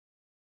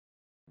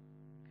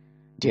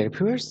Dear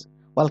viewers,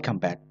 welcome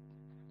back.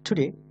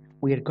 Today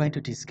we are going to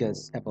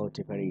discuss about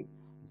a very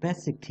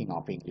basic thing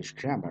of English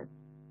grammar,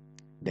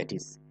 that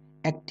is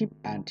active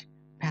and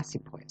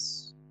passive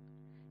voice.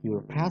 Your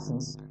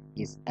presence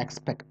is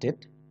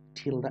expected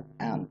till the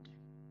end.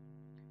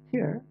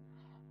 Here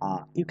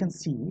you can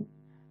see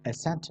a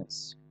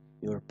sentence.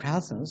 Your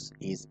presence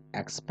is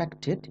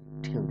expected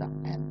till the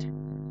end.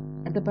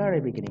 At the very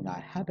beginning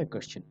I have a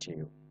question to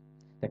you.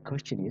 The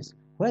question is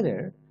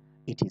whether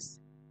it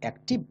is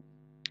active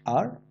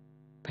or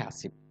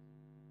passive.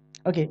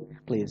 Okay,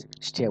 please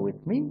stay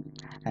with me,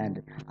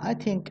 and I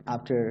think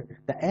after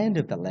the end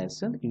of the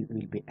lesson you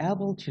will be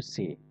able to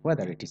see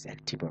whether it is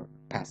active or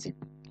passive.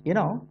 You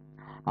know,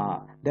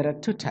 there are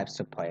two types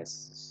of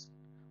voices.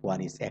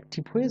 One is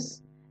active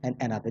voice and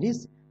another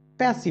is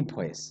passive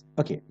voice.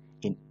 Okay,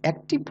 in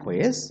active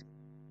voice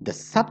the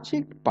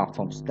subject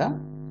performs the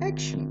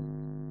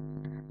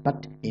action,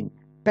 but in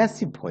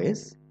passive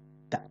voice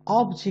the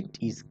object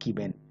is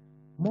given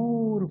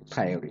more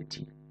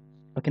priority.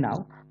 Okay,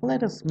 now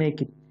let us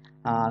make it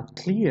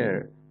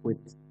clear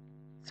with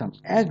some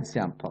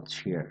examples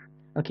here.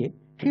 Okay,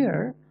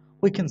 here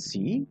we can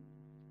see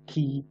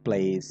he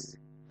plays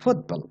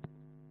football.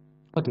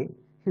 Okay,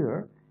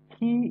 here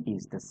he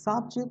is the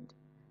subject,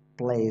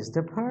 plays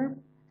the verb,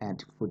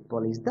 and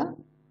football is the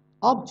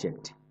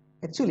object.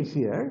 Actually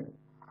here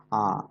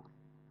uh,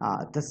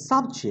 the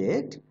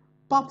subject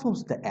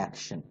performs the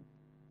action.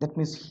 That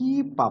means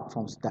he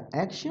performs the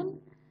action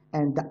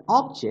and the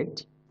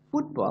object,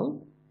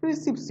 football,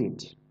 receives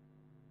it.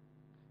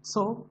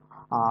 So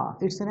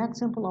it's an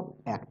example of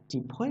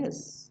active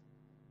voice.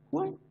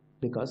 Why?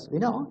 Because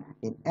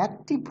in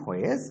active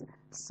voice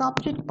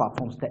subject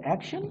performs the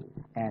action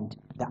and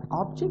the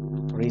object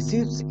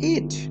receives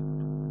it.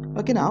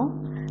 Okay, now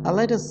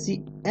let us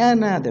see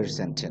another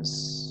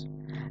sentence.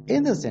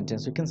 In the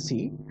sentence you can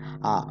see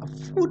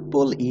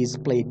football is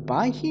played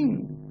by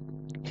him.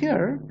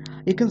 Here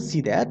you can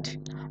see that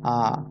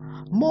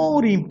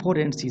more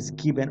importance is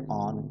given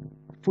on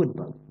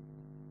football,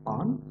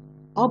 on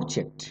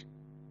object.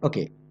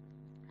 Okay,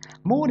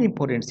 more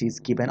importance is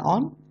given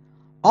on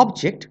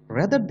object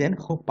rather than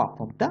who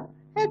performed the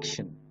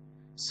action.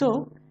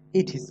 So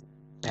it is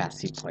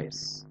passive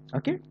voice.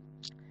 Okay,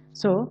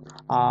 so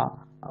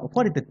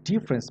what is the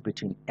difference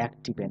between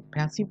active and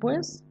passive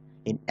voice?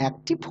 In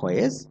active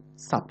voice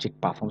subject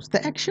performs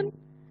the action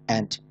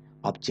and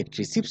object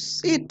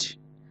receives it,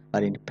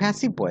 but in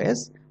passive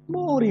voice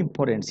more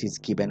importance is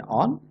given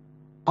on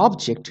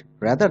object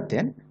rather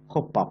than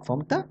who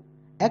performed the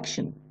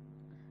action.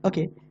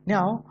 Okay,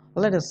 now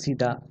let us see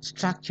the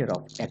structure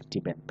of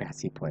active and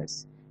passive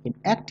voice. In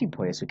active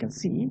voice we can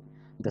see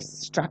the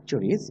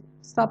structure is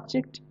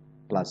subject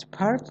plus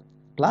verb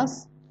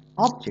plus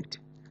object,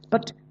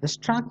 but the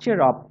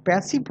structure of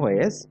passive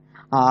voice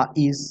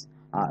is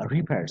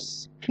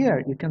reverse.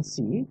 Here you can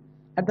see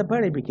at the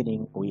very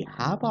beginning we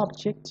have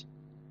object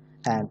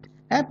and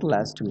at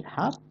last we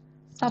have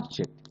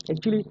subject.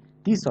 Actually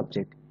this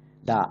object,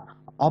 the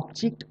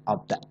object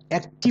of the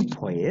active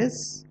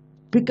voice,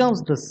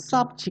 becomes the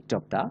subject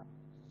of the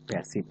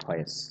passive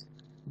voice.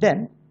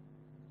 Then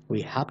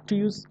we have to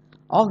use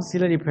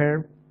auxiliary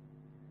verb,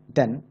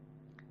 then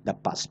the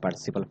past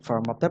participle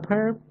form of the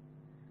verb,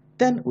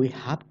 then we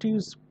have to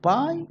use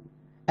by,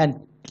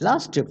 and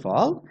last of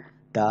all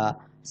the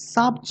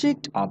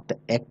subject of the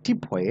active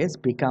voice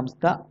becomes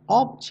the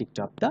object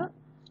of the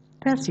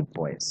passive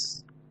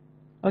voice.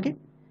 Okay,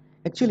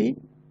 actually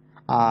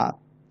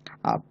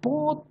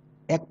both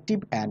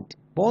active and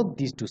both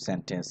these two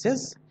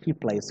sentences, he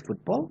plays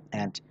football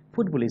and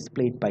football is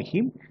played by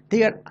him,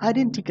 they are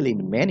identical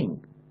in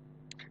meaning.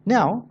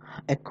 Now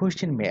a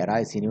question may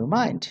arise in your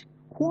mind: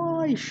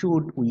 why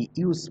should we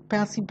use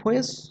passive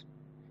voice?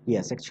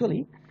 Yes,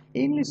 actually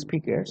English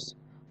speakers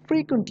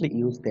frequently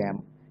use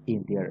them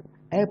in their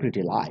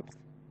everyday life.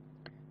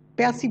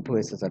 Passive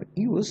voices are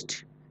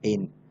used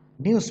in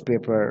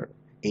newspaper,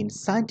 in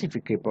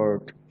scientific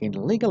report, in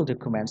legal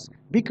documents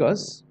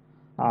because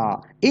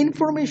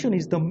information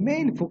is the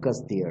main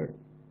focus there.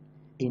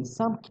 In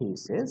some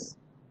cases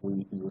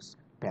we use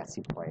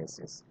passive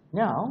voices.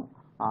 Now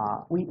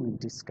we will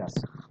discuss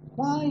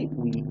why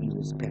we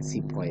use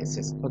passive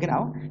voices. Okay,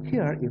 now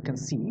here you can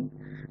see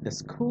the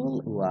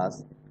school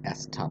was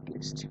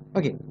established.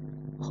 Okay,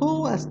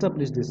 who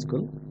established the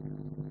school?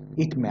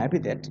 It may be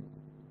that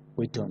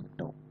we don't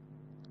know.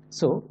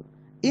 So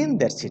in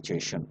that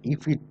situation,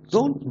 if we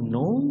don't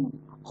know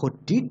who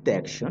did the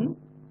action,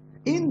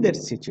 in that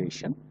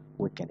situation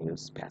we can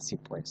use passive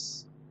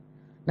voice.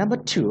 Number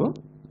two,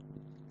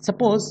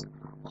 suppose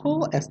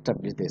who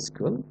established the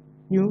school,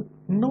 you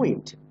know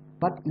it,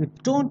 but you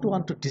don't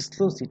want to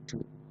disclose it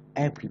to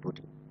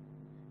everybody.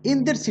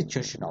 In that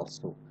situation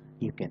also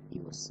you can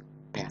use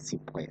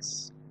passive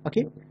voice.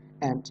 Okay,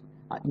 and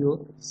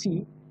you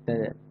see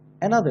the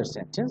another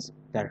sentence,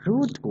 the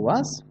road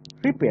was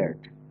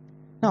repaired.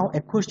 Now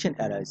a question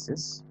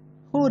arises,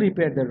 who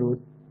repaired the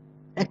road?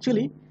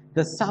 Actually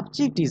the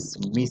subject is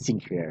missing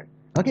here.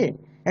 Okay,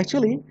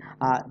 actually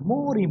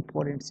more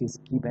importance is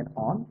given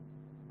on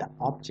the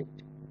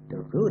object, the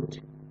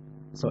road.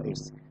 So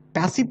it's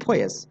passive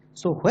voice.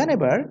 So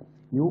whenever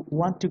you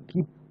want to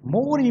give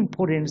more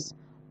importance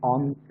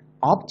on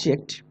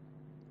object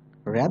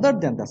rather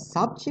than the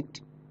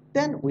subject,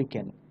 then we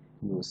can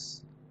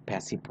use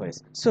passive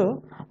voice.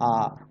 So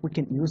we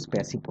can use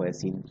passive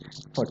voice in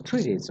for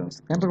three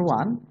reasons. Number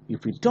one,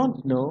 if we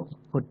don't know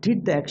who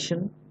did the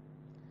action.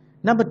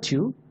 Number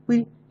two,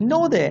 we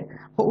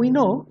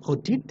know who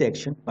did the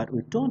action, but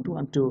we don't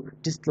want to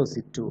disclose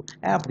it to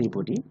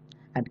everybody.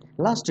 And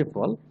last of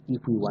all,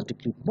 if we want to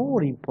give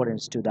more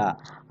importance to the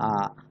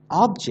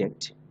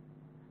object,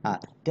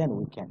 then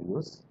we can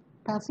use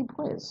passive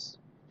voice.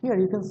 Here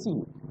you can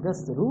see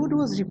this road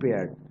was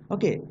repaired.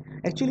 Okay,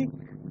 actually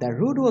the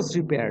road was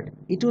repaired.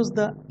 It was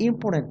the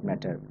important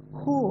matter.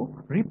 Who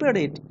repaired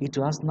it? It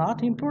was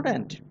not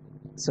important.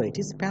 So it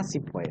is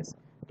passive voice.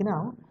 Okay,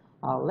 now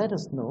let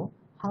us know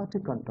how to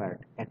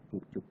convert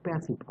active to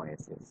passive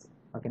voices.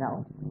 Okay,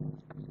 now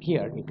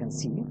here you can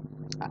see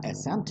a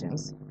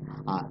sentence.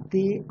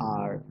 They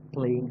are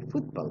playing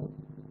football.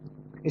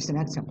 It's an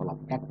example of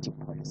active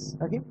voice.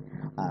 Okay,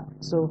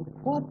 so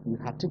what you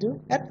have to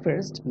do at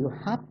first, you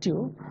have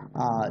to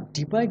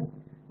divide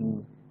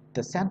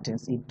the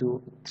sentence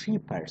into three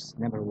parts.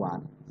 Number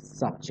one,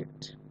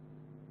 subject.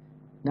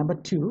 Number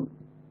two,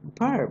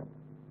 verb.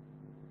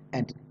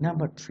 And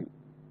number three,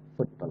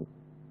 football.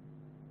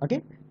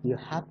 Okay, you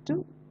have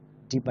to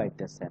divide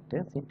the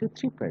sentence into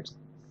three parts: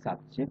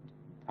 subject,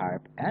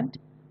 verb, and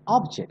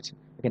object.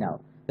 Okay, now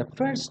the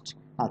first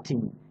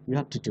thing you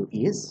have to do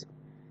is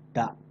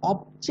the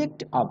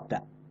object of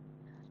the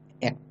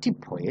active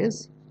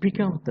voice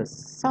becomes the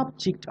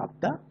subject of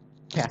the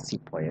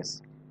passive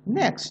voice.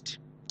 Next,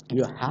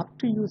 you have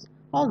to use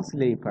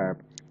auxiliary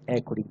verb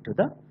according to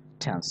the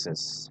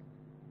tenses.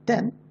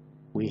 Then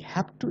we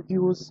have to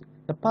use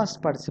the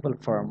past participle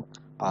form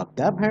of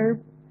the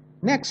verb.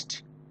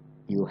 Next,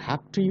 you have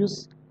to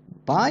use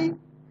by,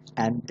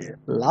 and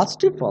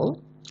last of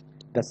all,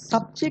 the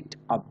subject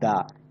of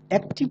the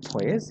active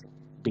voice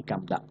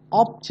become the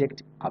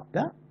object of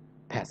the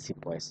passive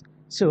voice.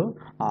 So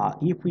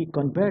if we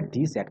convert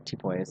this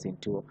active voice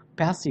into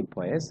passive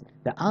voice,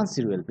 the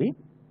answer will be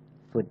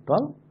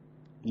football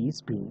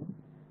is being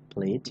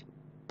played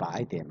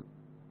by them.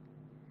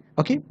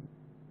 Okay,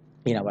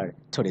 in our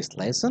today's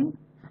lesson,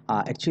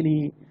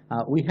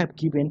 we have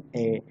given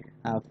a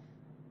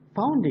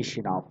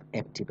foundation of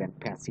active and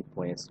passive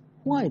voice,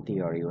 why they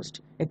are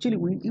used. Actually,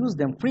 we use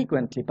them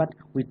frequently, but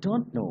we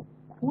don't know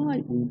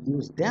why we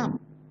use them.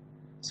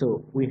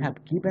 So we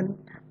have given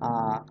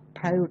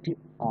priority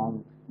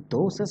on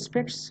those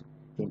aspects.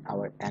 In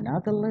our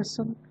another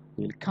lesson,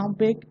 we'll come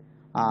back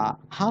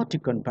how to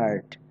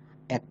convert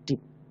active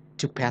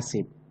to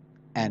passive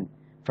and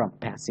from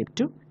passive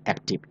to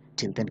active.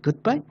 Till then,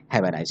 goodbye.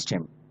 Have a nice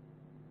time.